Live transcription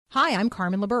Hi, I'm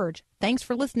Carmen LaBerge. Thanks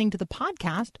for listening to the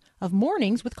podcast of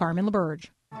Mornings with Carmen LaBerge.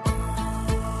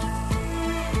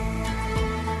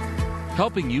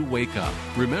 Helping you wake up,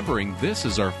 remembering this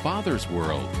is our Father's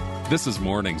world. This is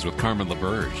Mornings with Carmen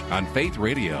LaBerge on Faith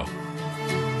Radio. If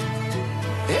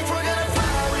we're gonna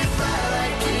fly, we fly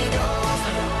like eagles,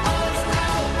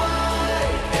 unstoppable.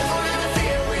 If we're gonna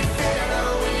fear, we fear no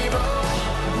evil.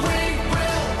 We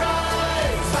will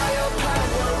rise, by your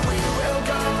power we will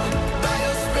go, by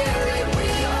your spirit we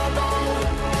are bold.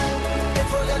 If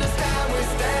we're gonna stand, we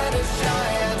stand as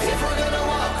giants. If we're gonna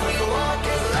walk, we walk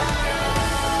as lions.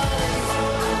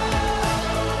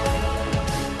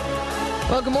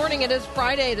 Well, good morning. It is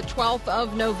Friday, the 12th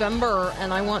of November,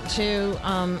 and I want to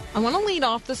lead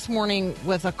off this morning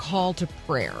with a call to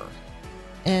prayer.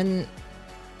 And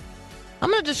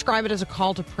I'm going to describe it as a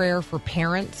call to prayer for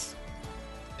parents,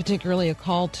 particularly a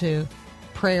call to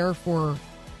prayer for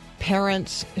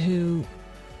parents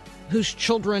whose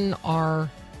children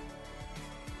are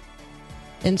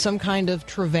in some kind of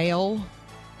travail,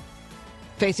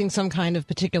 facing some kind of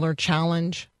particular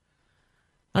challenge.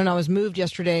 I don't know. I was moved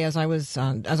yesterday as I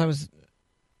was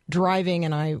driving,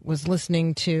 and I was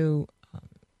listening to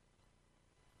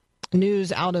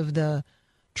news out of the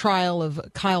trial of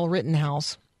Kyle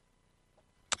Rittenhouse,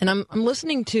 and I'm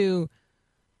listening to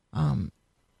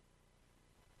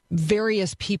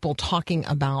various people talking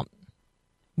about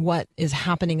what is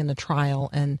happening in the trial,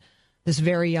 and this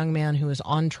very young man who is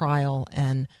on trial,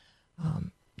 and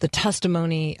the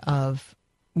testimony of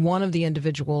one of the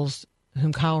individuals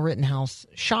whom Kyle Rittenhouse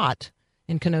shot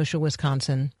in Kenosha,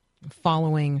 Wisconsin,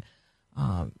 following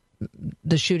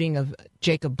the shooting of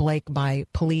Jacob Blake by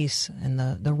police and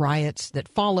the riots that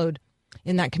followed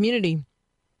in that community.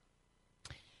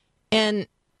 And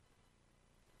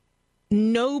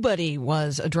nobody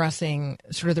was addressing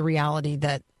sort of the reality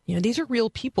that, you know, these are real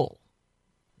people.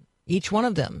 Each one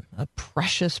of them a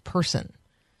precious person.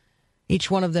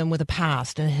 Each one of them with a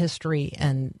past and a history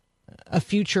and a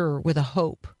future with a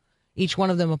hope. Each one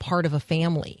of them a part of a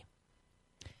family.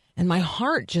 And my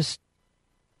heart just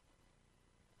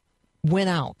went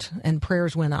out and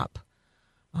prayers went up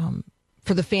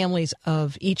for the families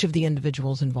of each of the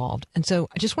individuals involved. And so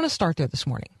I just want to start there this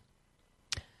morning.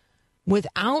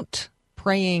 Without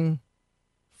praying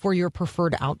for your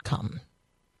preferred outcome,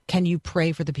 can you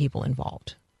pray for the people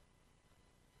involved?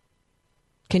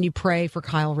 Can you pray for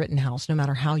Kyle Rittenhouse, no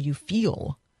matter how you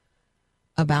feel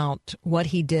about what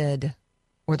he did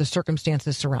or the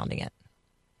circumstances surrounding it?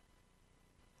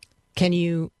 Can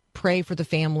you pray for the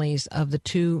families of the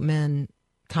two men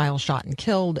Kyle shot and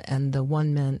killed, and the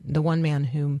one man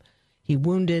whom he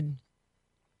wounded?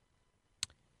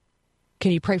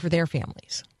 Can you pray for their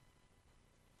families?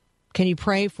 Can you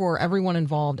pray for everyone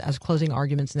involved as closing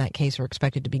arguments in that case are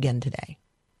expected to begin today?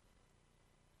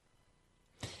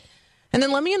 And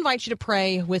then let me invite you to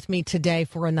pray with me today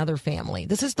for another family.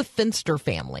 This is the Finster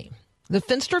family. The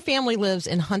Finster family lives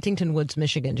in Huntington Woods,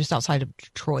 Michigan, just outside of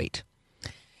Detroit.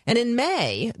 And in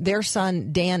May, their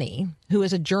son, Danny, who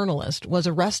is a journalist, was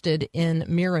arrested in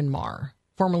Myanmar,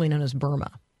 formerly known as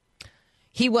Burma.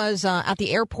 He was at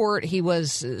the airport. He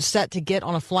was set to get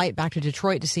on a flight back to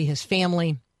Detroit to see his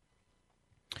family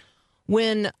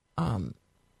when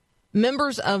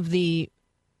members of the,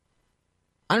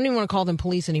 I don't even want to call them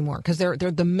police anymore, because they're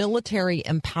the military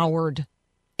empowered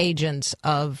agents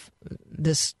of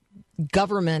this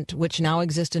government which now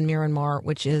exists in Myanmar,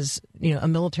 which is, you know, a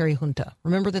military junta.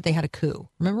 Remember that they had a coup.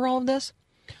 Remember all of this?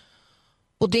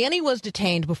 Well, Danny was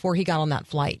detained before he got on that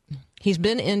flight. He's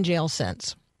been in jail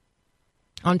since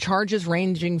on charges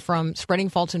ranging from spreading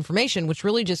false information, which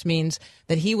really just means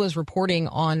that he was reporting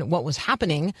on what was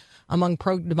happening among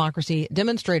pro-democracy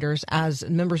demonstrators as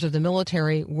members of the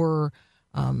military were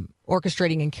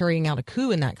orchestrating and carrying out a coup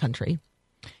in that country.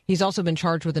 He's also been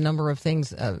charged with a number of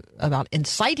things about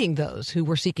inciting those who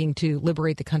were seeking to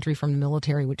liberate the country from the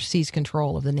military, which seized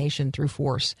control of the nation through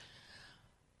force.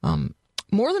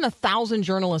 More than 1,000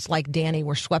 journalists like Danny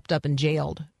were swept up and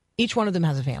jailed. Each one of them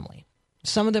has a family.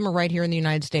 Some of them are right here in the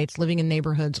United States, living in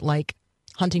neighborhoods like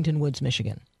Huntington Woods,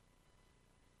 Michigan.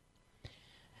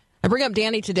 I bring up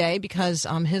Danny today because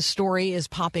his story is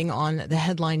popping on the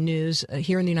headline news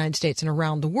here in the United States and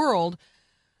around the world.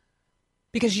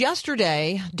 Because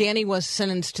yesterday, Danny was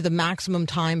sentenced to the maximum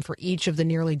time for each of the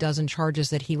nearly dozen charges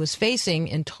that he was facing.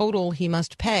 In total, he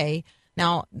must pay.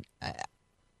 Now,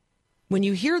 when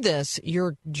you hear this,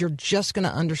 you're just going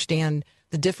to understand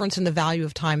the difference in the value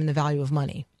of time and the value of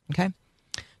money, okay?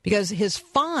 Because his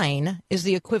fine is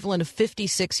the equivalent of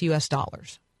 56 U.S.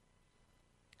 dollars.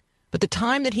 But the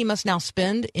time that he must now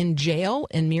spend in jail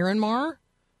in Myanmar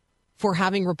for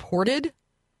having reported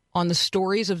on the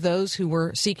stories of those who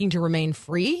were seeking to remain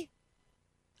free?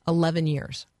 11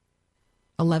 years.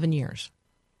 11 years.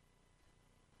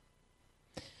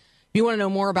 If you want to know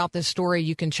more about this story,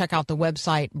 you can check out the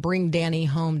website,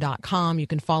 bringdannyhome.com. You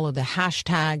can follow the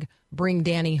hashtag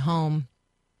bringdannyhome.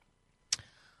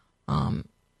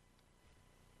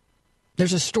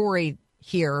 There's a story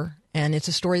here, and it's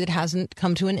a story that hasn't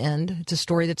come to an end. It's a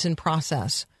story that's in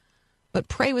process. But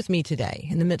pray with me today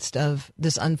in the midst of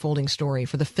this unfolding story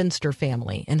for the Finster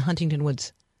family in Huntington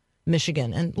Woods,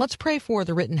 Michigan. And let's pray for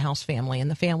the Rittenhouse family and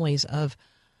the families of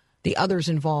the others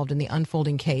involved in the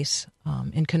unfolding case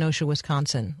in Kenosha,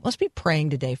 Wisconsin. Let's be praying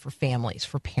today for families,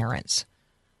 for parents,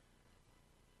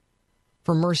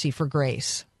 for mercy, for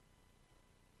grace,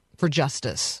 for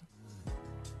justice,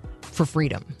 for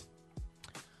freedom.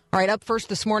 All right, up first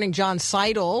this morning, John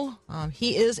Seidel.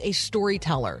 He is a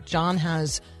storyteller. John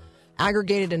has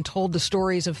aggregated and told the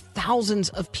stories of thousands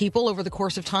of people over the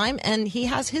course of time, and he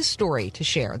has his story to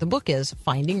share. The book is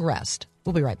Finding Rest.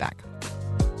 We'll be right back.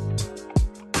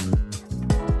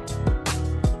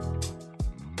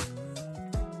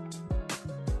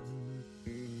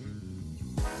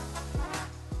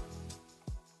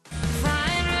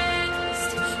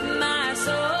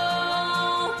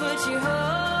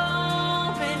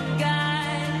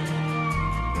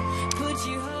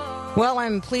 Well,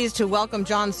 I'm pleased to welcome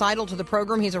John Seidel to the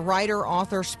program. He's a writer,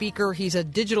 author, speaker. He's a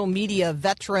digital media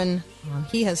veteran.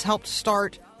 He has helped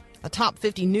start a top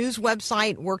 50 news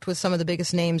website, worked with some of the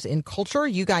biggest names in culture.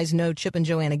 You guys know Chip and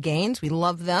Joanna Gaines. We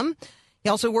love them. He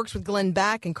also works with Glenn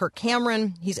Beck and Kirk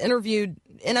Cameron. He's interviewed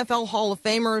NFL Hall of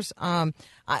Famers.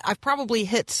 I've probably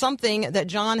hit something that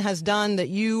John has done that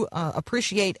you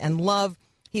appreciate and love.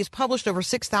 He's published over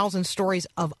 6,000 stories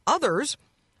of others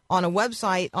on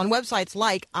websites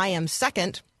like I Am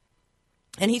Second,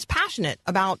 and he's passionate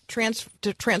about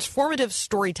transformative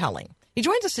storytelling. He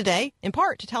joins us today, in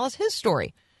part, to tell us his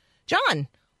story. John,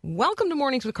 welcome to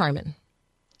Mornings with Carmen.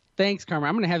 Thanks, Carmen.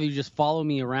 I'm going to have you just follow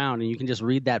me around, and you can just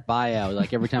read that bio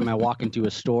like every time I walk into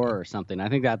a store or something. I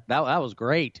think that was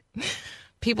great.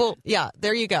 People, yeah,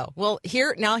 there you go. Well,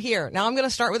 now I'm going to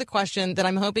start with a question that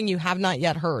I'm hoping you have not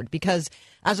yet heard, because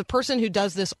as a person who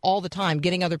does this all the time,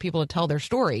 getting other people to tell their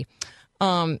story,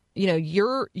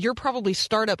 you're probably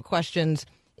startup questions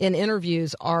in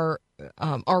interviews are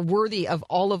worthy of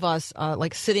all of us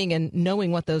like sitting and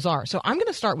knowing what those are. So I'm going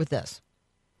to start with this.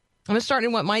 I'm going to start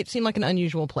in what might seem like an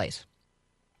unusual place.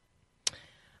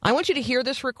 I want you to hear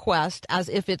this request as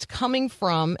if it's coming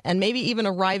from and maybe even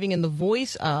arriving in the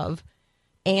voice of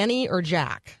Annie or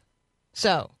Jack.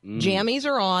 So jammies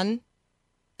are on,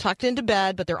 tucked into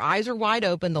bed, but their eyes are wide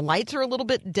open. The lights are a little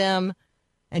bit dim,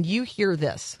 and you hear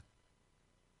this.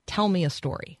 Tell me a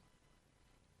story.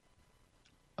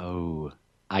 Oh,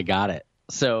 I got it.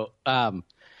 So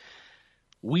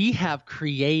we have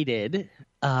created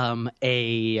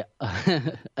a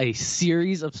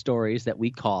series of stories that we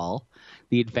call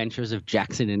The Adventures of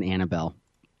Jackson and Annabelle.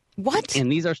 What?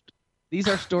 And these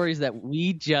are stories that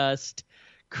we just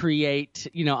create,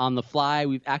 on the fly.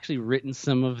 We've actually written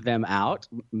some of them out.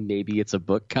 Maybe it's a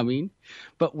book coming,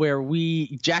 but where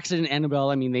Jackson and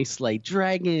Annabelle, they slay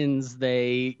dragons,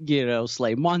 they,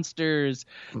 slay monsters.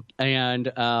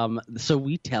 And so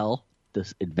we tell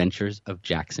the adventures of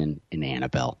Jackson and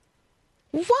Annabelle.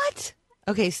 What?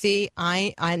 Okay. See,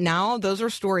 I now those are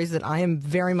stories that I am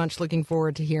very much looking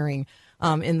forward to hearing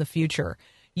in the future.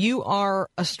 You are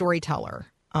a storyteller.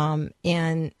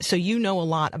 And so you know a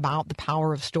lot about the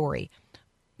power of story.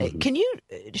 Can you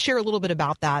share a little bit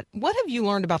about that? What have you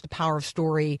learned about the power of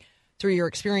story through your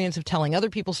experience of telling other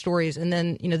people's stories, and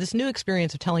then, this new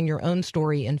experience of telling your own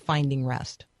story and finding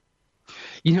rest?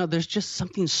 There's just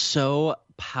something so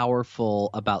powerful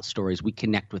about stories. We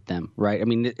connect with them, right?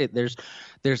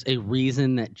 There's a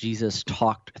reason that Jesus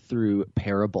talked through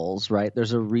parables, right?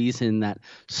 There's a reason that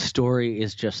story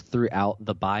is just throughout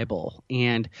the Bible.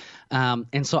 And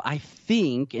so I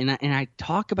think, and I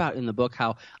talk about in the book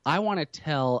how I want to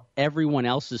tell everyone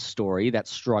else's story that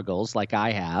struggles like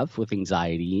I have with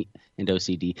anxiety and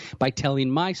OCD by telling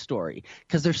my story,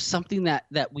 because there's something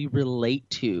that we relate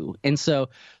to. And so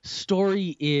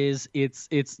story is, it's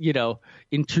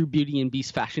in true Beauty and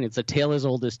Beast fashion, it's a tale as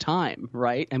old as time,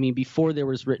 right? Before there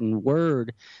was written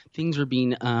word, things were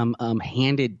being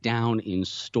handed down in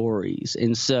stories.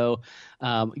 And so,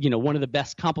 one of the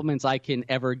best compliments I can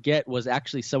ever get was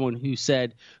actually someone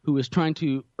who was trying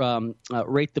to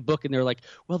rate the book, and they're like,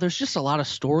 well, there's just a lot of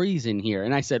stories in here.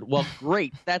 And I said, well,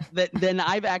 great. Then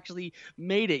I've actually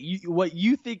made it. What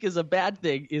you think is a bad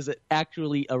thing is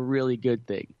actually a really good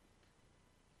thing.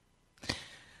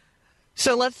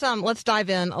 So let's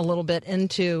dive in a little bit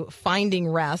into Finding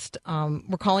Rest.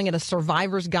 We're calling it a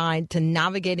survivor's guide to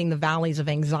navigating the valleys of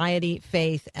anxiety,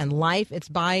 faith, and life. It's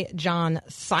by John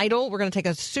Seidel. We're going to take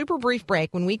a super brief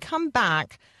break. When we come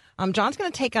back, John's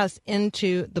going to take us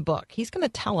into the book. He's going to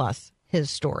tell us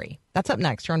his story. That's up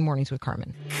next here on Mornings with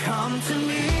Carmen. Come to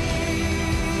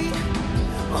me,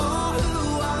 all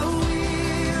who are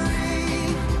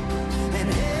weary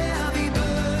and heavy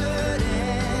burden,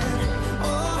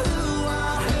 all who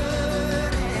are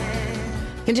hurting.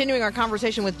 Continuing our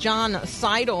conversation with John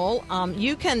Seidel,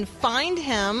 you can find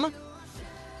him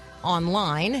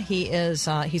online. He's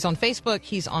on Facebook,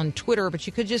 he's on Twitter, but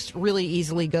you could just really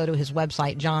easily go to his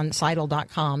website,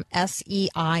 johnseidel.com.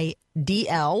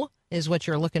 SEIDL is what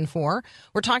you're looking for.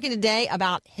 We're talking today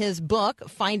about his book,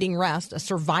 Finding Rest, a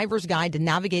survivor's guide to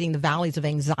navigating the valleys of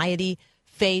anxiety,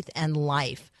 faith, and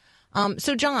life.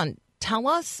 So, John, tell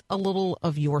us a little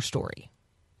of your story.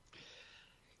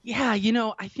 Yeah,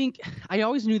 I think I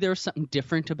always knew there was something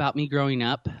different about me growing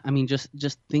up. I mean,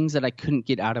 just things that I couldn't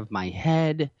get out of my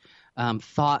head,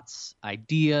 thoughts,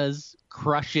 ideas,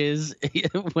 crushes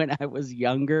when I was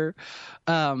younger.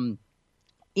 And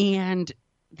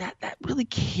that really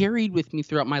carried with me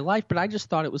throughout my life, but I just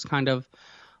thought it was kind of,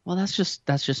 well, that's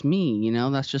just me,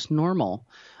 that's just normal.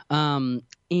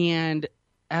 And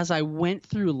as I went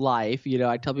through life,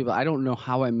 I tell people I don't know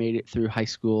how I made it through high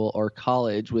school or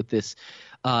college with this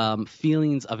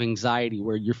feelings of anxiety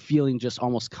where you're feeling just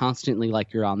almost constantly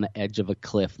like you're on the edge of a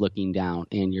cliff looking down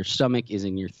and your stomach is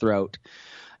in your throat.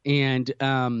 And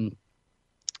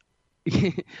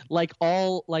like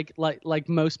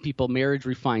most people, marriage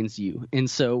refines you. And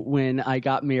so when I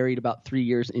got married about 3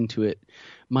 years into it,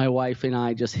 my wife and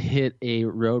I just hit a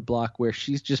roadblock where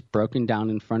she's just broken down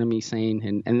in front of me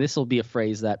saying, and this will be a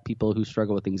phrase that people who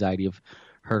struggle with anxiety have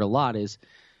heard a lot, is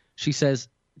she says,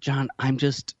 John, I'm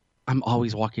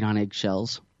always walking on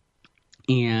eggshells.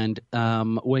 And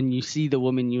when you see the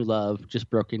woman you love just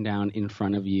broken down in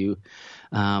front of you,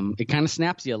 it kind of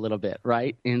snaps you a little bit,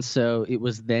 right? And so it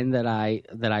was then that I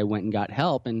went and got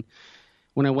help. And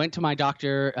when I went to my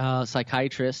doctor,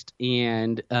 psychiatrist,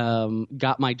 and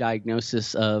got my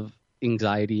diagnosis of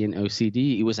anxiety and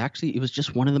OCD, it was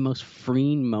just one of the most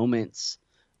freeing moments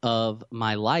of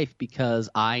my life because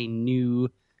I knew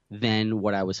then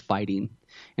what I was fighting.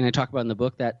 And I talk about in the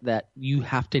book that you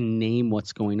have to name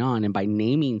what's going on. And by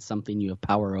naming something, you have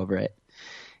power over it.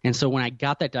 And so when I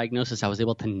got that diagnosis, I was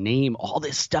able to name all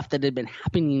this stuff that had been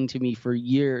happening to me for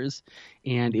years.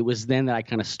 And it was then that I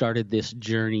kind of started this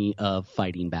journey of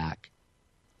fighting back.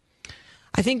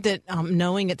 I think that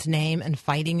knowing its name and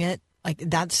fighting it, like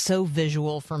that's so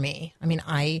visual for me. I mean,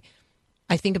 I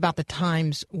think about the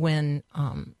times when,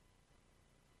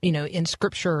 in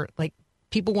Scripture, like,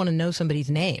 people want to know somebody's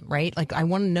name, right? Like, I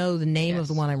want to know the name of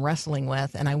the one I'm wrestling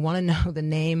with, and I want to know the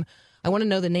name. I want to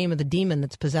know the name of the demon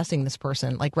that's possessing this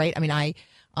person. Like, right? I mean,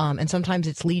 and sometimes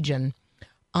it's legion.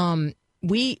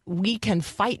 We can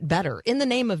fight better in the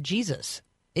name of Jesus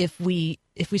if we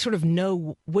sort of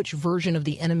know which version of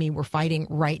the enemy we're fighting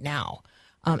right now.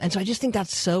 And so I just think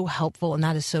that's so helpful, and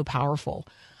that is so powerful.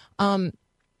 One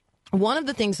of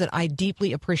the things that I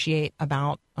deeply appreciate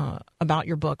about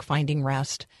your book, Finding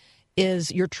Rest,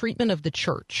 is your treatment of the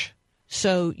church.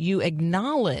 So you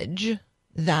acknowledge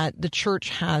that the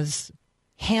church has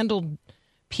handled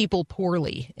people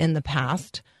poorly in the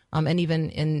past, and even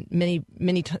in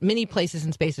many places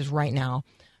and spaces right now.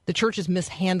 The church is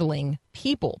mishandling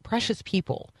people, precious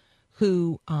people,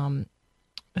 who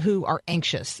are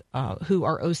anxious, who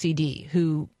are OCD,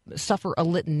 who suffer a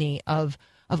litany of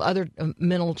other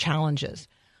mental challenges.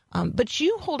 But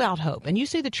you hold out hope, and you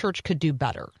say the church could do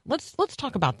better. Let's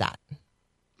talk about that.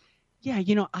 Yeah,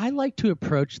 I like to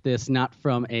approach this not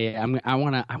from I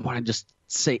want to just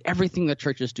say everything the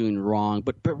church is doing wrong,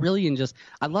 but really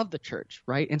I love the church,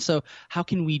 right? And so how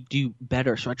can we do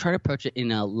better? So I try to approach it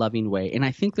in a loving way. And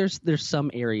I think there's some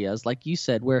areas, like you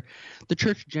said, where the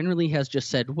church generally has just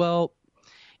said, well,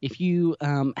 if you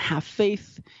have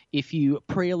faith, if you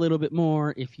pray a little bit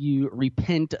more, if you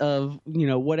repent of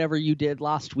whatever you did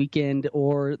last weekend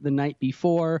or the night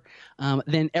before,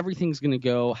 then everything's going to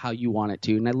go how you want it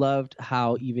to. And I loved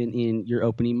how even in your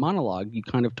opening monologue, you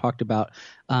kind of talked about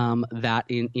that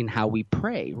in how we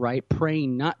pray, right?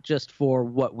 Praying not just for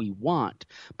what we want,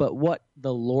 but what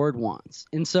the Lord wants.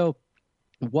 And so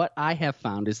what I have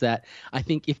found is that I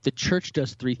think if the church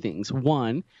does three things: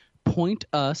 one, point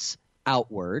us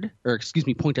upward, right?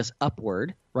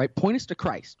 Point us to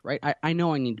Christ, right? I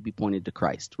know I need to be pointed to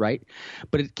Christ, right?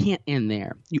 But it can't end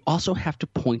there. You also have to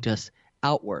point us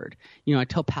outward. You know, I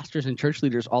tell pastors and church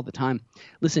leaders all the time,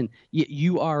 listen,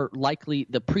 you are likely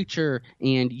the preacher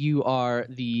and you are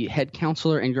the head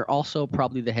counselor and you're also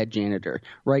probably the head janitor,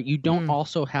 right? You don't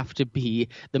also have to be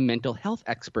the mental health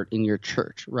expert in your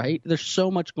church, right? There's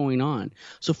so much going on.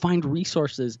 So find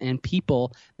resources and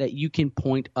people that you can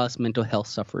point us mental health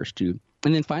sufferers to.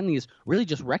 And then finally is really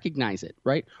just recognize it,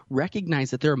 right?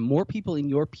 Recognize that there are more people in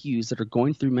your pews that are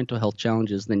going through mental health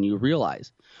challenges than you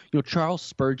realize. You know, Charles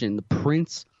Spurgeon, the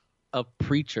prince of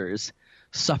preachers,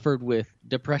 suffered with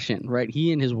depression, right?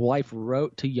 He and his wife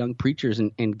wrote to young preachers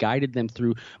and guided them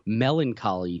through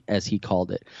melancholy, as he called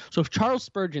it. So if Charles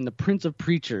Spurgeon, the prince of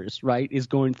preachers, right, is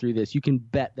going through this, you can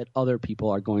bet that other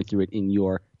people are going through it in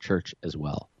your church as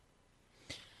well.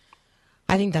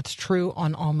 I think that's true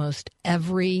on almost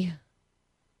every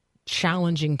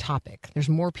challenging topic. There's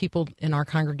more people in our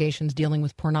congregations dealing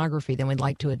with pornography than we'd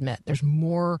like to admit. There's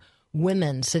more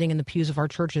women sitting in the pews of our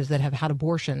churches that have had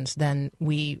abortions than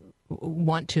we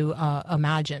want to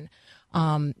imagine.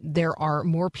 There are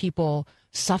more people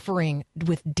suffering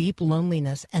with deep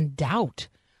loneliness and doubt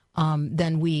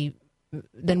than we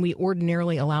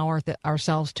ordinarily allow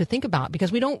ourselves to think about,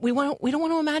 because we don't want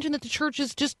to imagine that the church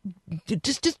is just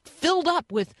filled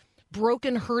up with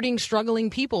broken, hurting, struggling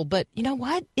people. But you know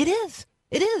what? It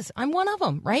is. I'm one of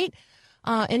them, right?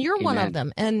 And you're one of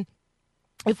them. And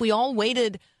if we all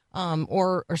waited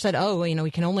or said, oh, you know,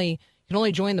 we can only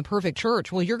join the perfect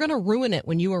church, well, you're going to ruin it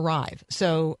when you arrive.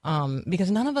 So because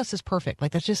none of us is perfect.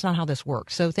 Like, that's just not how this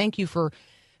works. So thank you for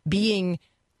being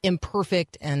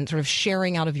imperfect and sort of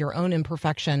sharing out of your own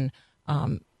imperfection,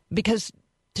 because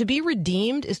to be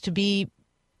redeemed is to be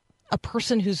a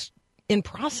person who's in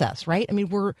process, right? I mean,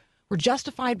 we're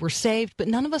justified, we're saved, but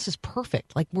none of us is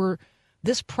perfect. Like,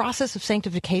 this process of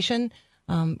sanctification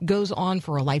goes on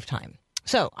for a lifetime.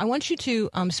 So I want you to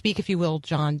speak, if you will,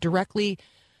 John, directly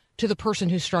to the person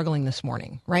who's struggling this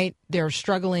morning, right? They're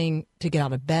struggling to get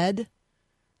out of bed.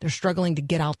 They're struggling to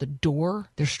get out the door.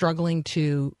 They're struggling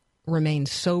to remain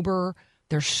sober.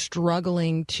 They're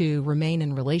struggling to remain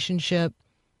in relationship.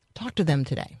 Talk to them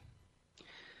today.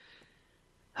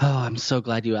 Oh, I'm so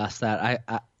glad you asked that.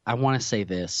 I want to say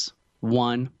this.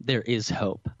 One, there is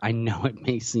hope. I know it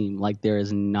may seem like there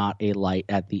is not a light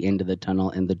at the end of the tunnel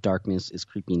and the darkness is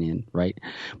creeping in, right?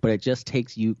 But it just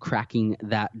takes you cracking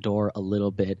that door a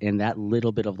little bit, and that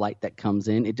little bit of light that comes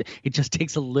in, it just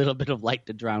takes a little bit of light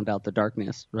to drown out the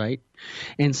darkness, right?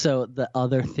 And so the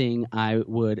other thing I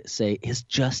would say is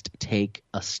just take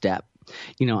a step.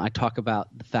 You know, I talk about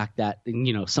the fact that,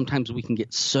 you know, sometimes we can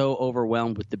get so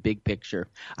overwhelmed with the big picture.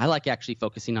 I like actually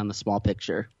focusing on the small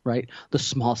picture, right? The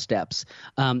small steps.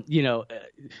 You know,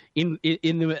 in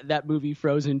that movie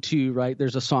Frozen 2, right,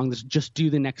 there's a song that's just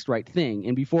do the next right thing.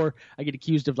 And before I get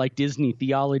accused of like Disney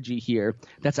theology here,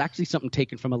 that's actually something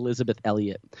taken from Elizabeth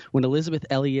Elliot. When Elizabeth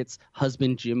Elliot's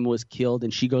husband Jim was killed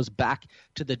and she goes back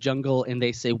to the jungle and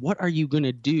they say, what are you going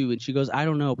to do? And she goes, I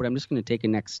don't know, but I'm just going to take a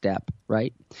next step,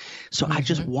 right? So I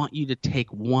just want you to take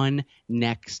one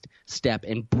next step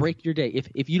and break your day.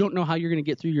 If you don't know how you're going to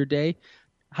get through your day,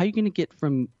 how are you going to get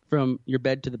from your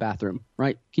bed to the bathroom,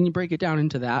 right? Can you break it down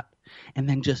into that? And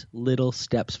then just little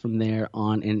steps from there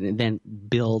on, and then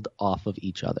build off of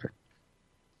each other.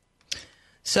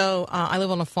 So I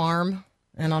live on a farm,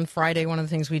 and on Friday, one of the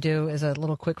things we do is a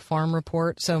little quick farm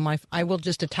report. So I will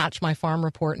just attach my farm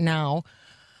report now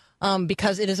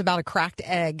because it is about a cracked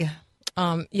egg.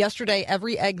 Yesterday,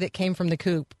 every egg that came from the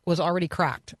coop was already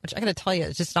cracked, which I got to tell you,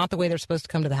 it's just not the way they're supposed to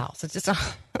come to the house. It's just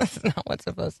that's not what's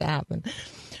supposed to happen.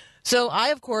 So I,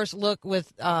 of course, look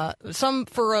with some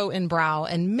furrow in brow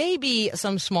and maybe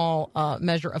some small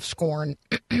measure of scorn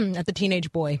at the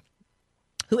teenage boy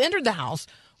who entered the house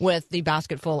with the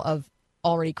basket full of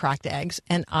already cracked eggs.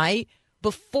 And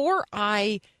before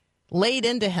I laid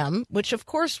into him, which of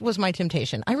course was my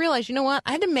temptation, I realized, you know what?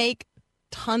 I had to make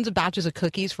tons of batches of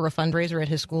cookies for a fundraiser at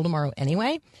his school tomorrow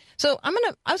anyway. So I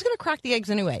was going to crack the eggs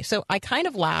anyway. So I kind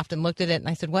of laughed and looked at it and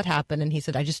I said, what happened? And he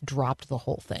said, I just dropped the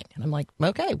whole thing. And I'm like,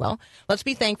 okay, well, let's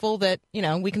be thankful that, you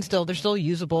know, they're still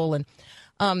usable. And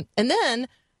then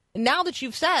now that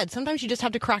you've said, sometimes you just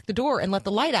have to crack the door and let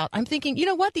the light out. I'm thinking, you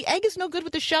know what? The egg is no good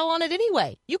with the shell on it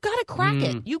anyway. You got to crack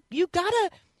it. You got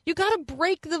to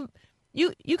break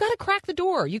you got to crack the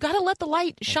door. You got to let the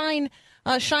light shine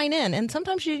in. And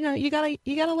sometimes, you got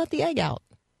to let the egg out.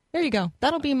 There you go.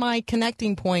 That'll be my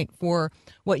connecting point for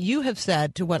what you have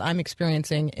said to what I'm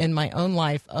experiencing in my own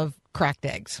life of cracked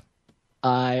eggs.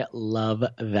 I love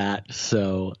that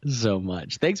so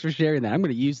much. Thanks for sharing that. I'm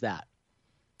going to use that.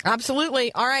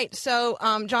 Absolutely. All right. So,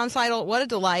 John Seidel, what a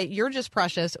delight. You're just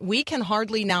precious. We can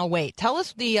hardly now wait. Tell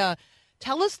us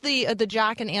tell us the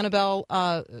Jack and Annabelle.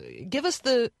 Give us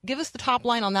the top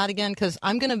line on that again, because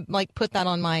I'm going to put that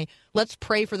on my Let's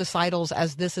Pray for the Seidels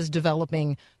as this is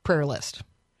developing prayer list.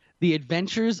 The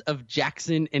Adventures of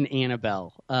Jackson and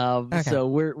Annabelle. Okay. So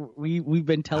we've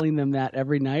been telling them that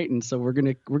every night, and so we're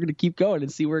gonna keep going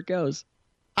and see where it goes.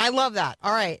 I love that.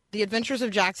 All right, The Adventures of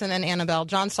Jackson and Annabelle.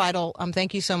 John Seidel,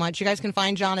 thank you so much. You guys can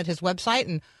find John at his website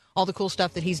and all the cool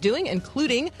stuff that he's doing,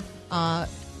 including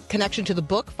connection to the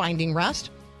book Finding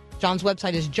Rest. John's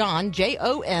website is John,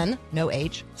 Jon, no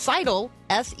H, Seidel,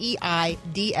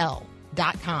 SEIDL.com.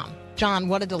 John,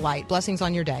 what a delight. Blessings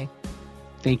on your day.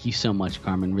 Thank you so much,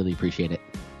 Carmen. Really appreciate it.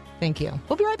 Thank you.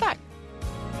 We'll be right back.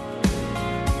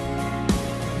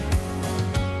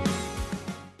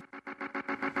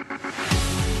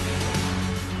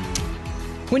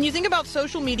 When you think about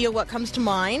social media, what comes to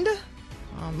mind?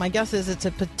 My guess is it's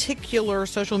a particular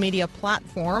social media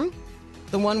platform,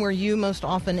 the one where you most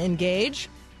often engage.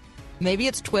 Maybe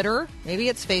it's Twitter, maybe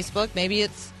it's Facebook, maybe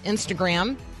it's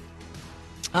Instagram,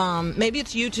 maybe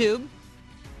it's YouTube.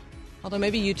 Although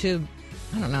maybe YouTube,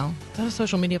 I don't know. Is that a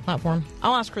social media platform?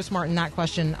 I'll ask Chris Martin that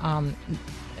question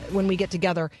when we get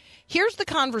together. Here's the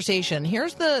conversation.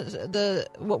 Here's the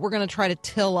what we're going to try to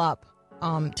till up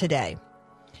today.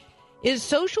 Is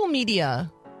social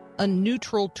media a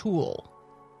neutral tool?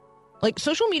 Like,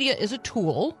 social media is a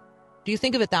tool. Do you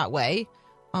think of it that way?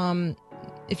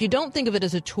 If you don't think of it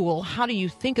as a tool, how do you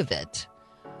think of it?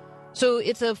 So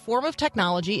it's a form of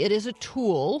technology. It is a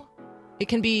tool. It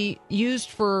can be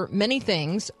used for many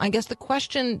things. I guess the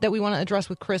question that we want to address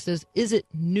with Chris is it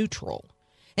neutral?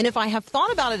 And if I have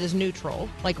thought about it as neutral,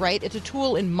 right, it's a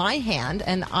tool in my hand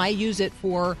and I use it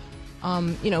for,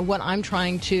 what I'm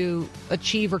trying to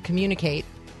achieve or communicate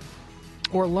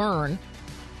or learn,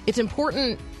 it's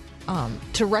important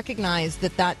to recognize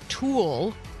that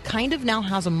tool kind of now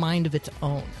has a mind of its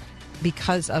own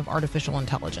because of artificial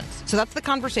intelligence. So that's the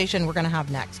conversation we're going to have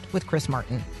next with Chris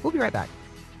Martin. We'll be right back.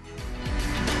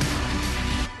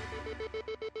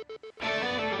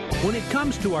 When it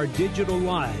comes to our digital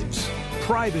lives,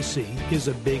 privacy is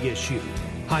a big issue.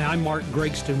 Hi, I'm Mark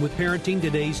Gregston with Parenting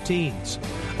Today's Teens.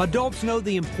 Adults know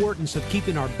the importance of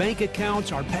keeping our bank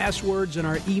accounts, our passwords, and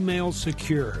our emails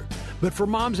secure. But for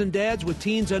moms and dads with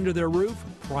teens under their roof,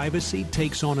 privacy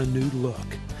takes on a new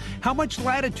look. How much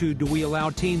latitude do we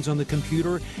allow teens on the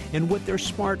computer and with their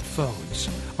smartphones?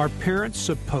 Are parents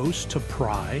supposed to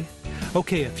pry?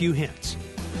 Okay, a few hints.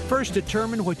 First,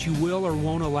 determine what you will or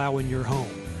won't allow in your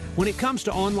home. When it comes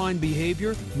to online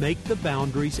behavior, make the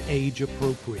boundaries age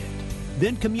appropriate.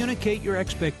 Then communicate your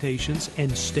expectations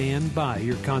and stand by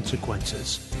your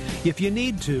consequences. If you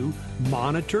need to,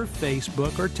 monitor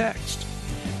Facebook or text.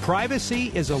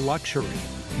 Privacy is a luxury,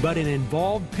 but an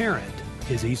involved parent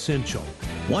is essential.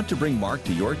 Want to bring Mark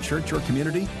to your church or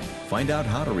community? Find out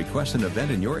how to request an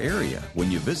event in your area when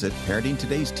you visit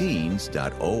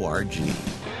parentingtodaysteens.org.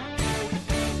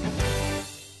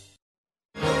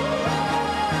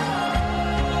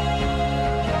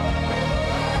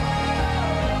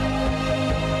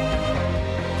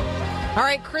 All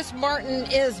right, Chris Martin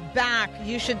is back.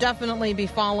 You should definitely be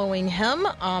following him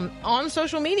on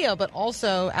social media, but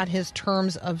also at his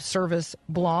Terms of Service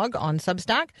blog on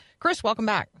Substack. Chris, welcome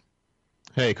back.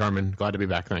 Hey, Carmen. Glad to be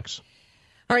back. Thanks.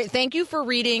 All right. Thank you for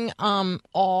reading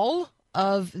all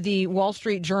of the Wall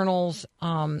Street Journal's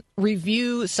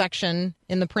review section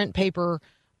in the print paper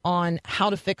on how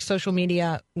to fix social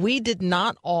media. We did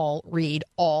not all read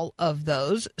all of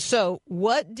those. So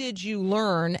what did you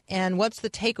learn, and what's the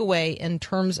takeaway in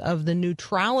terms of the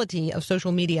neutrality of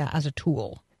social media as a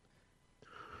tool?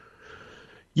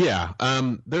 Yeah,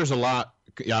 there's a lot.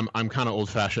 I'm kind of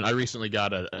old-fashioned. I recently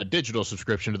got a digital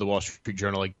subscription to the Wall Street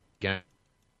Journal again,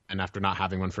 and after not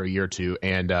having one for a year or two,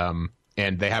 and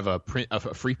they have a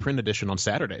free print edition on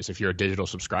Saturdays if you're a digital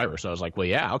subscriber. So I was like, well,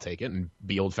 yeah, I'll take it and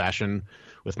be old-fashioned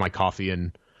with my coffee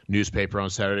and newspaper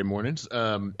on Saturday mornings.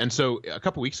 And so a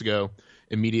couple weeks ago,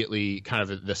 immediately kind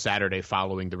of the Saturday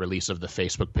following the release of the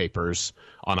Facebook papers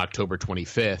on October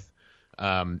 25th,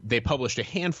 they published a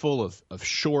handful of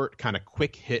short, kind of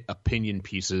quick-hit opinion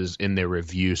pieces in their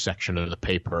review section of the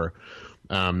paper.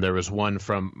 There was one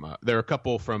there are a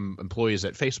couple from employees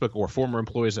at Facebook or former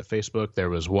employees at Facebook. There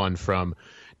was one from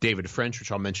David French,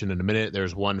 which I'll mention in a minute.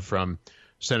 There's one from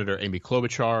Senator Amy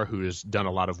Klobuchar, who has done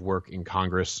a lot of work in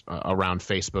Congress around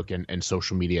Facebook and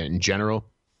social media in general.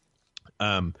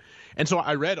 And so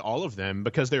I read all of them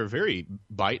because they're very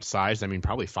bite-sized. I mean,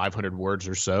 probably 500 words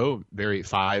or so, very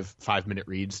 5-minute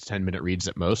reads, 10-minute reads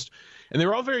at most. And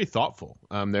they're all very thoughtful.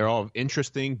 They're all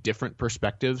interesting, different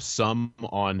perspectives, some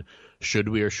on should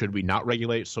we or should we not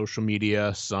regulate social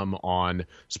media, some on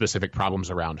specific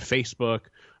problems around Facebook,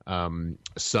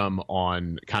 some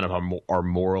on kind of our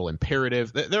moral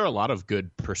imperative. There are a lot of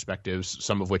good perspectives,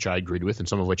 some of which I agreed with and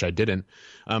some of which I didn't.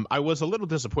 I was a little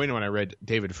disappointed when I read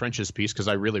David French's piece because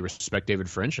I really respect David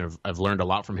French and I've learned a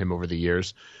lot from him over the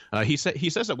years. He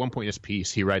says at one point in his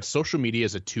piece, he writes, social media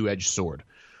is a two-edged sword.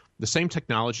 The same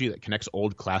technology that connects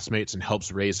old classmates and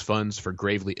helps raise funds for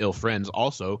gravely ill friends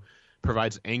also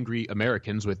provides angry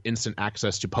Americans with instant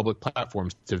access to public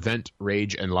platforms to vent,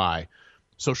 rage, and lie.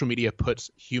 Social media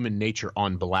puts human nature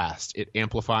on blast. It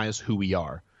amplifies who we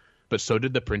are. But so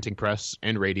did the printing press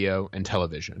and radio and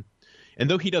television. And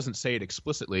though he doesn't say it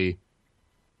explicitly,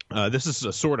 this is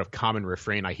a sort of common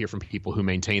refrain I hear from people who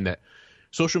maintain that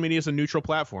social media is a neutral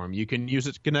platform. You can use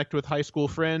it to connect with high school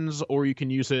friends, or you can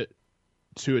use it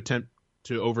to attempt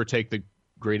to overtake the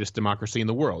greatest democracy in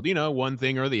the world. You know, one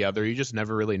thing or the other. You just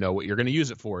never really know what you're going to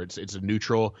use it for. It's a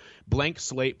neutral, blank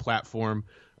slate platform,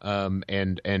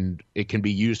 and it can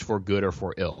be used for good or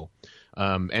for ill.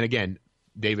 And again,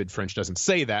 David French doesn't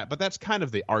say that, but that's kind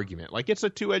of the argument. Like, it's a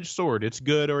two-edged sword. It's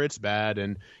good or it's bad,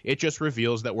 and it just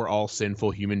reveals that we're all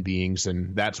sinful human beings,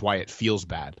 and that's why it feels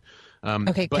bad.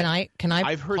 Okay, can I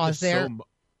I've heard pause there?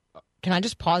 Can I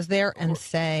just pause there and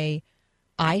say,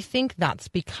 I think that's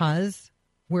because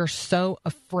we're so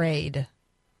afraid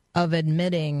of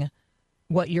admitting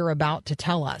what you're about to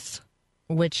tell us,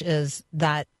 which is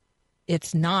that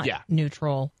it's not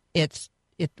neutral.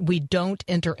 We don't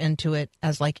enter into it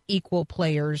as like equal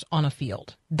players on a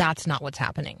field. That's not what's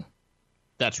happening.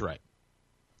 That's right.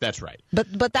 That's right.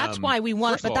 But that's why we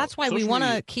want. But that's why we want to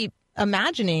media... keep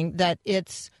imagining that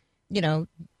it's, you know,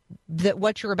 that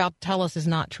what you're about to tell us is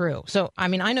not true. So, I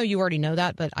mean, I know you already know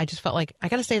that, but I just felt like I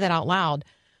got to say that out loud.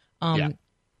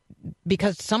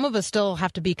 Because some of us still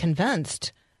have to be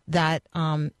convinced that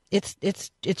it's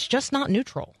just not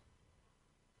neutral.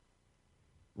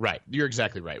 Right. You're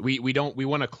exactly right. We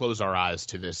want to close our eyes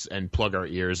to this and plug our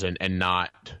ears and not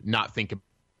think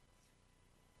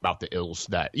about the ills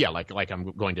that, like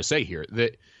I'm going to say here,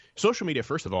 that social media,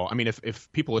 first of all, I mean,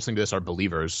 if people listening to this are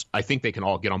believers, I think they can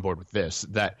all get on board with this,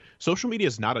 that social media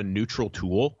is not a neutral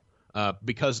tool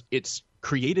because it's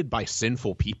created by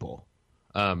sinful people.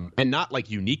 And not like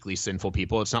uniquely sinful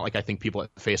people. It's not like I think people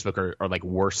at Facebook are like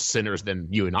worse sinners than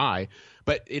you and I,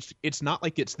 but it's not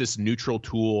like it's this neutral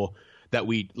tool that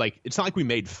we like. It's not like we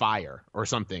made fire or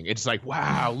something. It's like,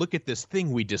 wow, look at this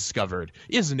thing we discovered.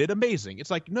 Isn't it amazing? It's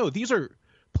like, no, these are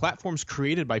platforms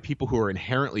created by people who are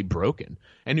inherently broken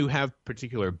and who have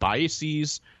particular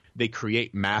biases. They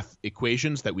create math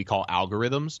equations that we call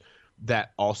algorithms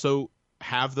that also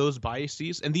have those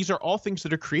biases, and these are all things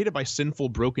that are created by sinful,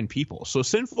 broken people. So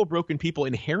sinful, broken people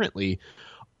inherently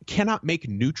cannot make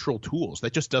neutral tools.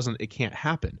 That just it can't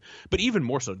happen. But even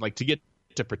more so, like to get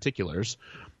to particulars,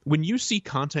 when you see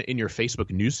content in your Facebook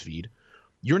newsfeed,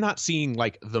 you're not seeing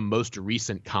like the most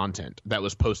recent content that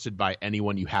was posted by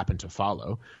anyone you happen to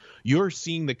follow. You're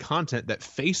seeing the content that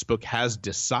Facebook has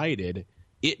decided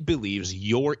it believes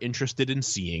you're interested in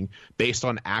seeing based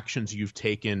on actions you've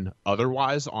taken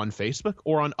otherwise on Facebook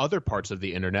or on other parts of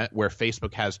the internet where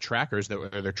Facebook has trackers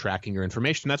that they're tracking your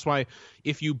information. That's why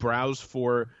if you browse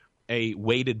for a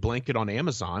weighted blanket on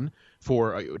Amazon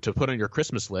to put on your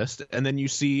Christmas list, and then you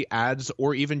see ads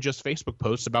or even just Facebook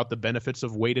posts about the benefits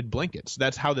of weighted blankets,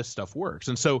 that's how this stuff works.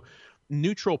 And so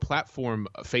neutral platform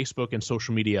Facebook and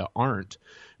social media aren't,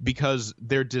 because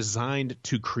they're designed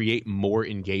to create more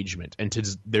engagement and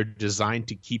they're designed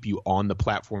to keep you on the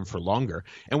platform for longer.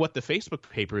 And what the Facebook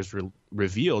papers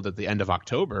revealed at the end of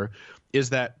October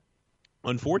is that,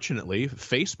 unfortunately,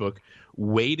 Facebook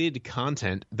weighted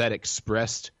content that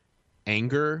expressed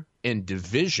anger and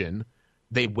division.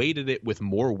 They weighted it with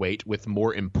more weight, with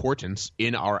more importance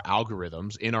in our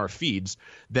algorithms, in our feeds,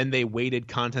 than they weighted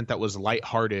content that was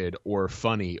lighthearted or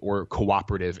funny or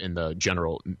cooperative in the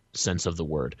general sense of the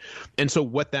word. And so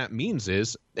what that means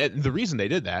is, the reason they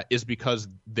did that is because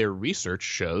their research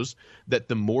shows that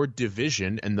the more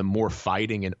division and the more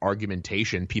fighting and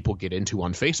argumentation people get into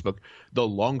on Facebook, the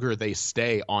longer they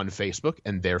stay on Facebook,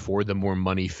 and therefore the more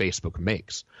money Facebook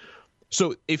makes.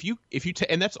 So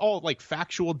and that's all like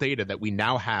factual data that we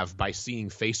now have by seeing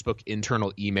Facebook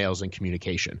internal emails and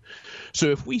communication. So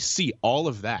if we see all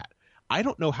of that, I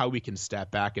don't know how we can step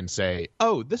back and say,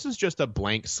 oh, this is just a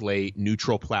blank slate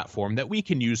neutral platform that we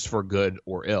can use for good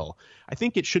or ill. I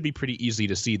think it should be pretty easy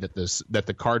to see that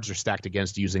the cards are stacked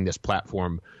against using this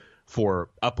platform for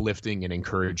uplifting and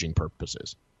encouraging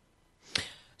purposes.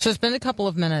 So spend a couple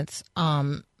of minutes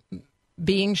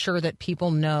being sure that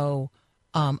people know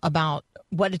about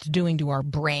what it's doing to our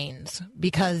brains,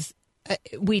 because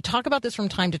we talk about this from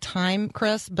time to time,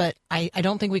 Chris, but I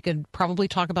don't think we could probably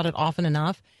talk about it often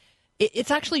enough.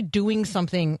 It's actually doing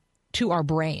something to our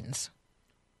brains.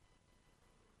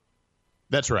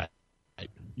 That's right.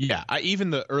 Yeah, even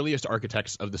the earliest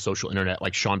architects of the social internet,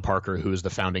 like Sean Parker, who is the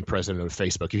founding president of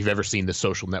Facebook. If you've ever seen the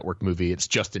Social Network movie, it's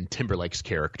Justin Timberlake's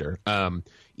character.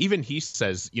 Even he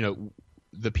says,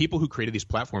 the people who created these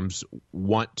platforms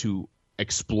want to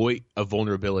exploit a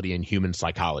vulnerability in human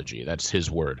psychology. That's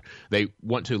his word. They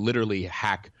want to literally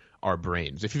hack our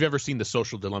brains. If you've ever seen The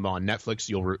Social Dilemma on Netflix,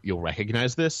 you'll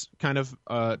recognize this kind of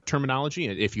terminology.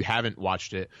 And if you haven't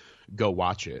watched it, go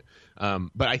watch it.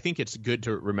 But I think it's good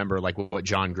to remember, like what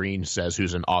John Green says,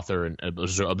 who's an author and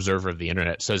observer of the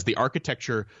internet, says the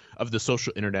architecture of the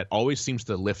social internet always seems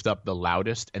to lift up the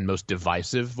loudest and most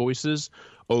divisive voices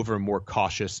over more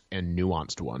cautious and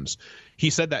nuanced ones. He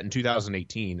said that in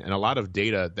 2018, and a lot of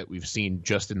data that we've seen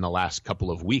just in the last couple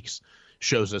of weeks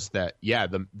shows us that,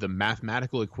 the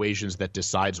mathematical equations that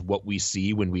decides what we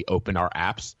see when we open our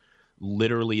apps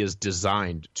literally is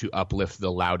designed to uplift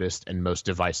the loudest and most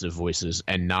divisive voices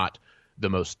and not the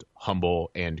most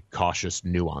humble and cautious,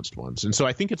 nuanced ones. And so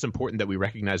I think it's important that we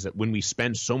recognize that when we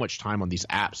spend so much time on these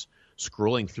apps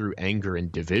scrolling through anger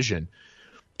and division,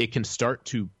 it can start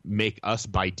to make us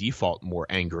by default more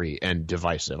angry and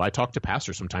divisive. I talk to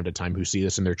pastors from time to time who see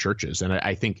this in their churches, and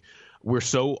I think we're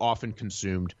so often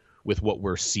consumed with what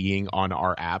we're seeing on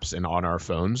our apps and on our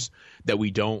phones that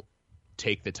we don't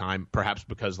take the time, perhaps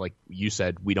because, like you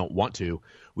said, we don't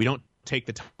take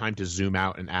the time to zoom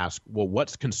out and ask, well,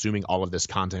 what's consuming all of this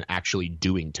content actually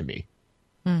doing to me?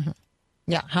 Mm-hmm.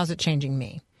 Yeah, how's it changing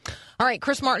me? All right,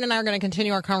 Chris Martin and I are going to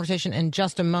continue our conversation in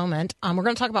just a moment. We're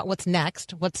going to talk about what's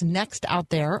next out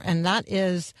there, and that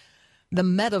is the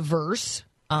metaverse.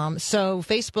 So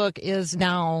Facebook is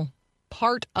now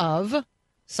part of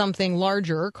something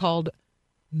larger called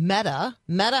Meta.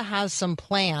 Meta has some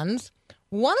plans.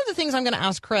 One of the things I'm going to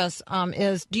ask Chris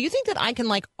is, do you think that I can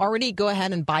already go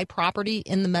ahead and buy property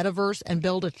in the metaverse and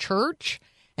build a church?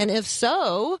 And if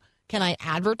so, can I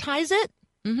advertise it?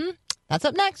 Mm-hmm. That's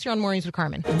up next. You're on Mornings with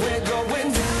Carmen. We're going down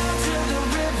to the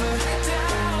river,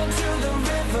 down to the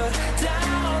river,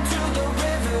 down to the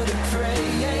river to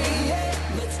pray.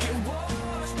 Let's get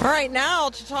washed. All right, now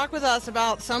to talk with us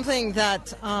about something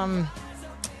that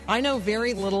I know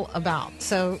very little about.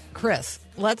 So, Chris,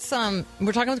 we're talking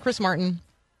with Chris Martin.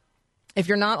 If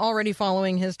you're not already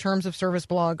following his Terms of Service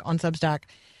blog on Substack,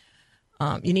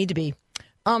 you need to be.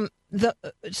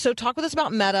 So talk with us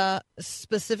about Meta,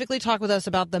 specifically talk with us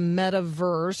about the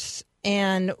metaverse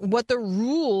and what the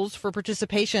rules for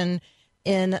participation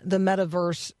in the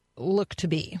metaverse look to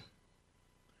be.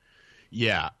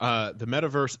 Yeah, the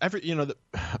metaverse,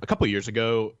 a couple of years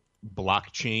ago,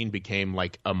 blockchain became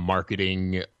like a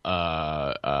marketing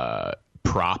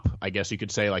prop, I guess you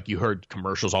could say. Like, you heard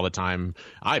commercials all the time,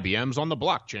 IBM's on the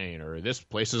blockchain, or this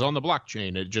place is on the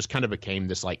blockchain. It just kind of became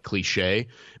this cliche.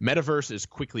 Metaverse is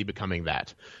quickly becoming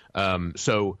that.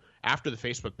 So after the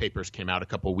Facebook papers came out a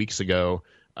couple of weeks ago,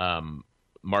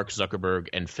 Mark Zuckerberg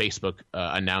and Facebook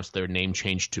announced their name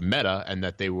change to Meta, and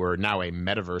that they were now a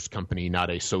metaverse company,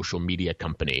 not a social media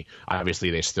company.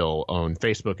 Obviously, they still own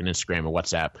Facebook and Instagram and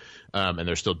WhatsApp, and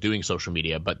they're still doing social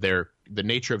media, but the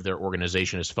nature of their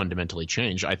organization has fundamentally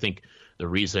changed. I think the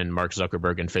reason Mark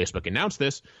Zuckerberg and Facebook announced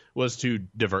this was to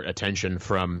divert attention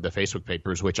from the Facebook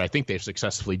papers, which I think they've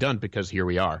successfully done, because here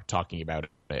we are talking about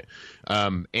it.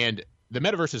 And the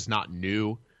metaverse is not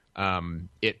new.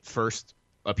 It first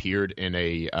appeared in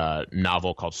a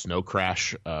novel called Snow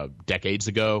Crash decades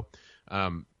ago.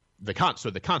 The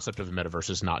concept of the metaverse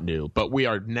is not new, but we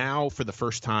are now, for the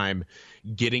first time,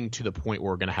 getting to the point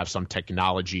where we're going to have some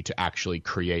technology to actually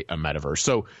create a metaverse.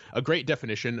 So a great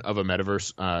definition of a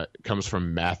metaverse comes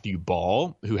from Matthew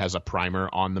Ball, who has a primer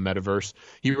on the metaverse.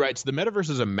 He writes, "The metaverse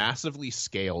is a massively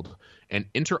scaled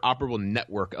and interoperable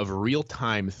network of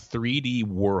real-time 3D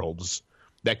worlds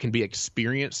that can be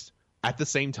experienced at the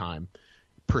same time,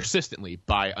 persistently,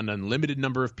 by an unlimited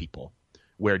number of people,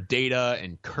 where data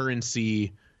and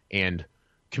currency and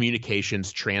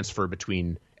communications transfer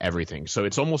between everything." So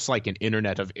it's almost like an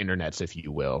internet of internets, if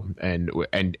you will.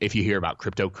 And if you hear about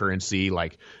cryptocurrency,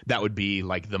 that would be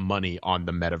like the money on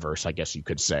the metaverse, I guess you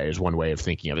could say, is one way of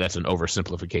thinking of it. That's an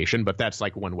oversimplification, but that's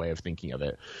one way of thinking of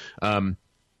it. And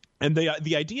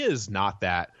the idea is not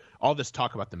that all this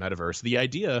talk about the metaverse, the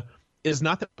idea is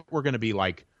not that we're going to be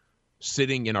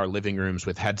sitting in our living rooms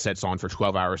with headsets on for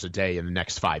 12 hours a day in the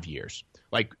next 5 years.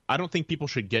 I don't think people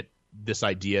should get this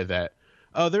idea that,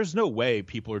 there's no way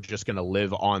people are just going to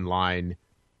live online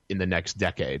in the next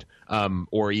decade,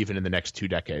 or even in the next 2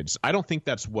 decades. I don't think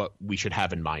that's what we should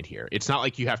have in mind here. It's not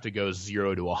like you have to go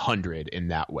 0 to 100 in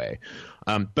that way.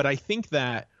 But I think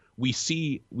that we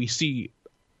see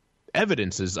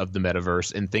evidences of the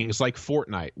metaverse in things like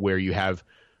Fortnite, where you have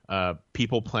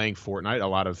people playing Fortnite, a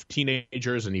lot of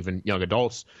teenagers and even young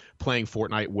adults playing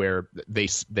Fortnite, where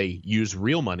they use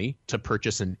real money to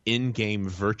purchase an in-game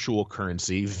virtual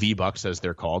currency, V-Bucks as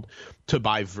they're called, to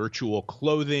buy virtual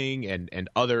clothing and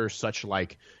other such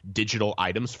like digital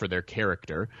items for their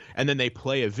character. And then they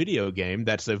play a video game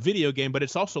that's a video game, but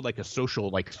it's also like a social,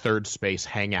 like third space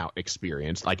hangout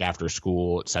experience, like after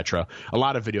school, etc. A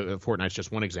lot of Fortnite's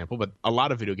just one example, but a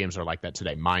lot of video games are like that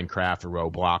today. Minecraft or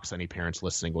Roblox, any parents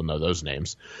listening will know those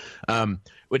names.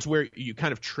 It's where you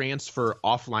kind of transfer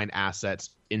offline assets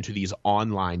into these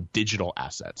online digital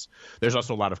assets. There's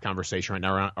also a lot of conversation right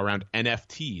now around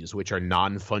NFTs, which are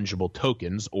non-fungible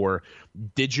tokens or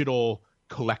digital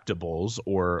collectibles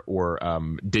or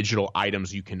digital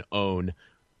items you can own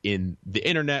in the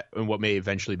internet and what may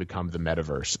eventually become the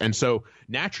metaverse. And so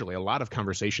naturally, a lot of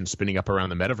conversation spinning up around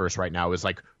the metaverse right now is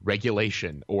like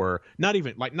regulation, or not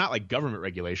like government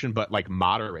regulation, but like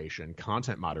moderation,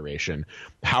 content moderation.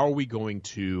 How are we going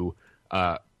to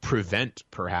prevent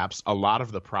perhaps a lot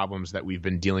of the problems that we've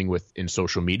been dealing with in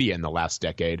social media in the last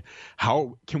decade?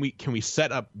 How can we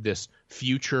set up this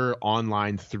future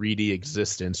online 3D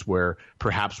existence where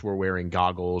perhaps we're wearing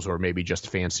goggles or maybe just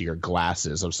fancier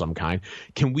glasses of some kind?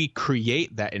 Can we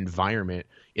create that environment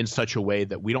in such a way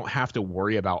that we don't have to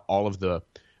worry about all of the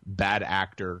bad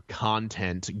actor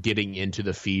content getting into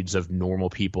the feeds of normal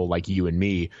people like you and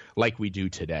me, like we do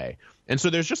today? And so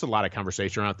there's just a lot of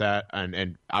conversation around that.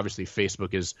 And obviously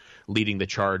Facebook is leading the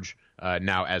charge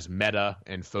now as Meta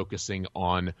and focusing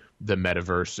on the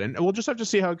metaverse. And we'll just have to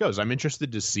see how it goes. I'm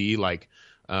interested to see like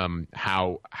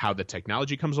how the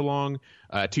technology comes along.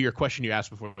 To your question you asked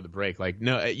before the break, like,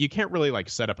 no, you can't really like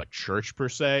set up a church per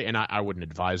se, and I wouldn't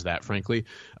advise that, frankly.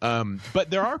 But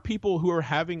there are people who are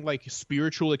having like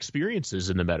spiritual experiences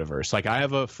in the metaverse. Like I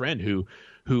have a friend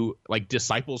who like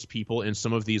disciples people in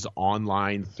some of these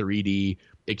online 3D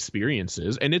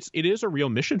experiences, and it is a real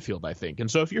mission field, I think. And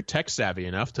so if you're tech savvy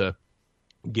enough to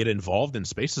get involved in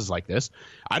spaces like this,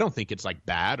 I don't think it's like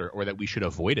bad or that we should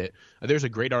avoid it. There's a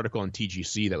great article in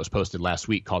TGC that was posted last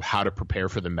week called How to Prepare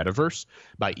for the Metaverse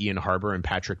by Ian Harbour and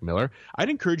Patrick Miller. I'd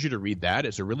encourage you to read that.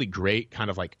 It's a really great kind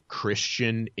of like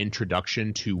Christian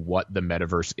introduction to what the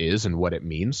metaverse is and what it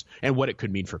means and what it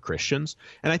could mean for Christians.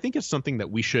 And I think it's something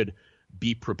that we should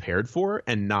be prepared for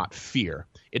and not fear.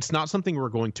 It's not something we're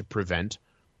going to prevent.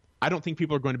 I don't think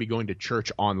people are going to be going to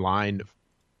church online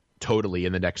totally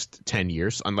in the next 10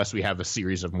 years, unless we have a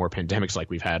series of more pandemics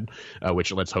like we've had,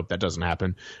 which let's hope that doesn't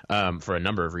happen for a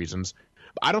number of reasons.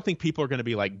 I don't think people are going to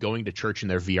be like going to church in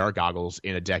their VR goggles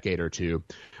in a decade or two.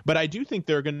 But I do think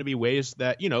there are going to be ways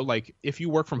that, you know, like if you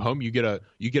work from home, you get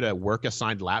a work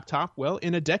assigned laptop. Well,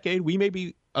 in a decade, we may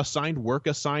be assigned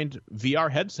VR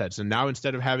headsets. And now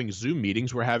instead of having Zoom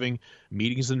meetings, we're having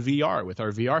meetings in VR with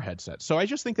our VR headsets. So I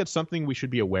just think that's something we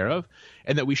should be aware of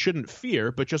and that we shouldn't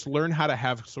fear, but just learn how to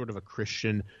have sort of a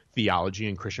Christian theology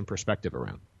and Christian perspective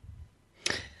around.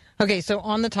 Okay, so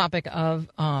on the topic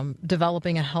of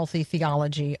developing a healthy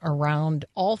theology around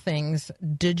all things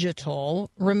digital,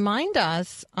 remind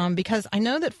us, because I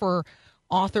know that for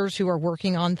authors who are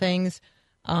working on things,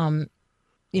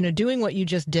 doing what you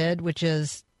just did, which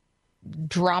is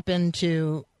drop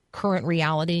into current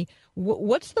reality,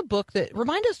 what's the book that,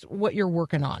 remind us what you're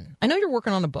working on. I know you're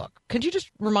working on a book. Could you just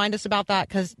remind us about that?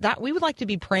 Because we would like to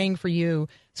be praying for you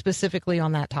specifically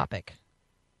on that topic.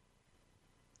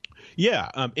 Yeah,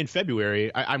 in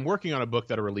February, I'm working on a book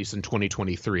that'll release in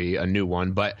 2023, a new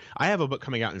one, but I have a book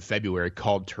coming out in February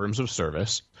called Terms of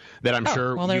Service that I'm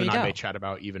sure you and I may chat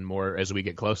about even more as we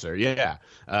get closer. Yeah,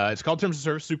 it's called Terms of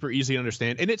Service, super easy to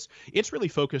understand, and it's really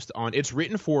focused on, it's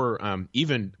written for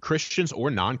even Christians or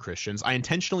non-Christians. I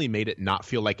intentionally made it not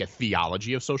feel like a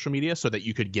theology of social media so that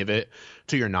you could give it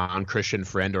to your non-Christian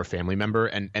friend or family member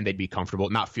and they'd be comfortable,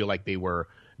 not feel like they were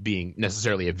being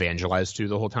necessarily evangelized to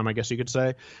the whole time, I guess you could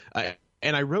say.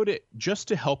 And I wrote it just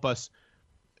to help us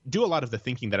do a lot of the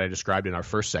thinking that I described in our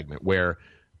first segment where,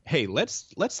 hey, let's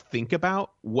think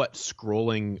about what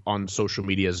scrolling on social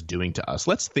media is doing to us.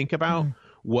 Let's think about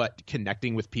what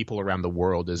connecting with people around the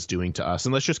world is doing to us.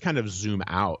 And let's just kind of zoom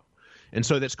out. And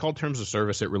so that's called Terms of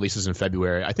Service. It releases in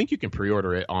February. I think you can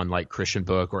pre-order it on like Christian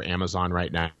Book or Amazon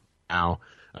right now.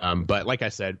 But like I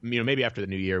said, maybe after the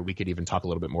new year, we could even talk a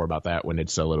little bit more about that when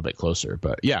it's a little bit closer.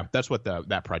 But yeah, that's what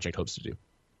that project hopes to do.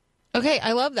 Okay,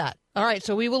 I love that. All right,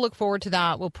 so we will look forward to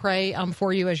that. We'll pray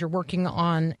for you as you're working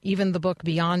on even the book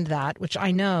beyond that, which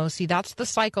I know, see, that's the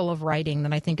cycle of writing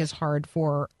that I think is hard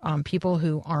for people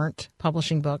who aren't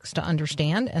publishing books to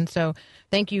understand. And so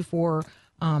thank you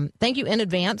in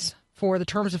advance for the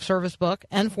Terms of Service book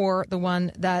and for the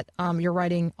one that you're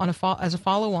writing on as a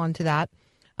follow-on to that.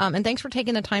 And thanks for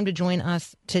taking the time to join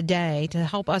us today to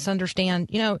help us understand,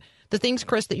 the things,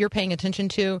 Chris, that you're paying attention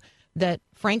to that,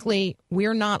 frankly,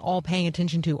 we're not all paying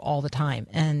attention to all the time.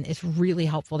 And it's really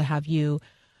helpful to have you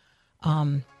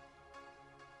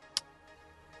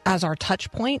as our touch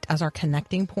point, as our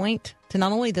connecting point to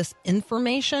not only this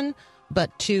information,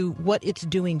 but to what it's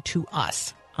doing to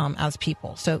us as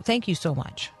people. So thank you so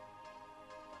much.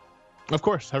 Of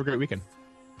course. Have a great weekend.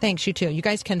 Thanks, you too. You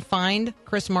guys can find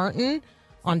Chris Martin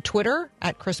on Twitter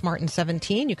at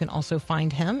ChrisMartin17. You can also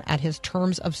find him at his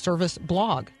Terms of Service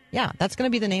blog. Yeah, that's going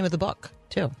to be the name of the book,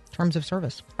 too. Terms of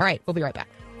Service. All right, we'll be right back.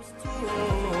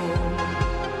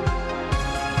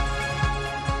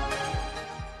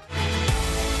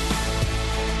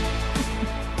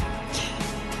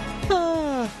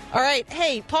 All right.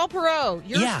 Hey, Paul Perot,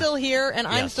 you're still here, and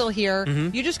I'm still here.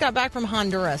 Mm-hmm. You just got back from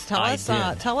Honduras. Tell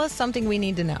us something we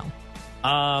need to know.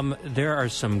 There are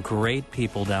some great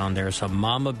people down there, some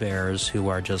mama bears who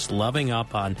are just loving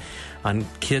up on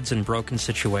kids in broken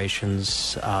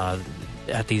situations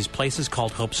at these places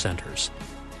called Hope Centers.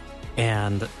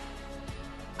 And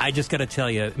I just got to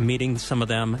tell you, meeting some of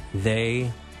them,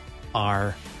 they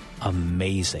are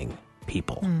amazing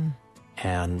people.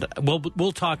 And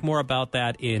we'll talk more about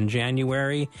that in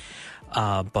January.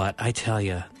 But I tell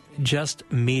you,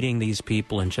 just meeting these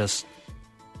people and just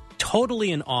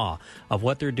totally in awe of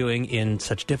what they're doing in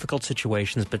such difficult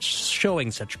situations, but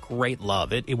showing such great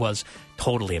love. It was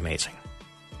totally amazing.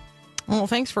 Well,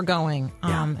 thanks for going,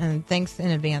 and thanks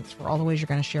in advance for all the ways you're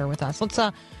going to share with us.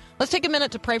 Let's take a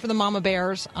minute to pray for the mama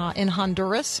bears in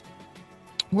Honduras,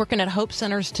 working at Hope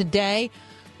Centers today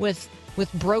with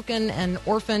broken and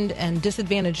orphaned and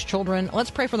disadvantaged children. Let's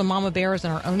pray for the mama bears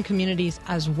in our own communities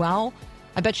as well.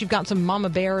 I bet you've got some mama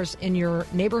bears in your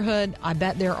neighborhood. I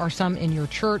bet there are some in your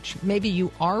church. Maybe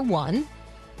you are one.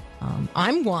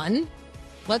 I'm one.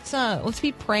 Let's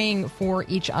be praying for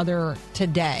each other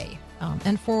today,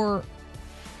 and for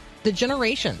the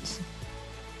generations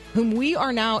whom we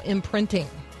are now imprinting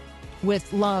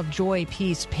with love, joy,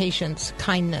 peace, patience,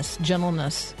 kindness,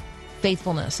 gentleness,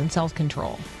 faithfulness, and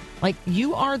self-control. Like,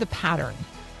 you are the pattern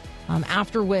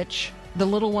after which the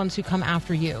little ones who come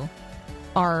after you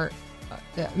are.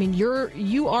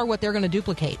 You are what they're going to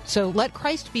duplicate. So let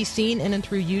Christ be seen in and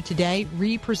through you today.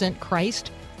 Represent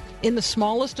Christ in the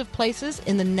smallest of places,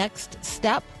 in the next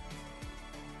step,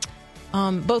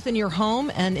 both in your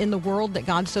home and in the world that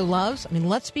God so loves.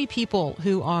 Let's be people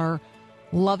who are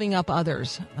loving up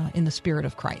others in the spirit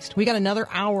of Christ. We got another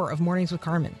hour of Mornings with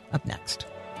Carmen up next.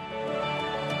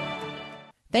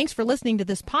 Thanks for listening to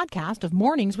this podcast of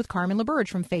Mornings with Carmen LaBerge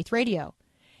from Faith Radio.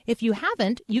 If you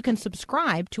haven't, you can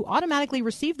subscribe to automatically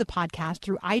receive the podcast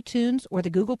through iTunes or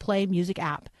the Google Play Music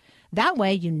app. That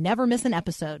way, you never miss an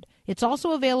episode. It's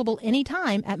also available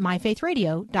anytime at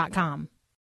myfaithradio.com.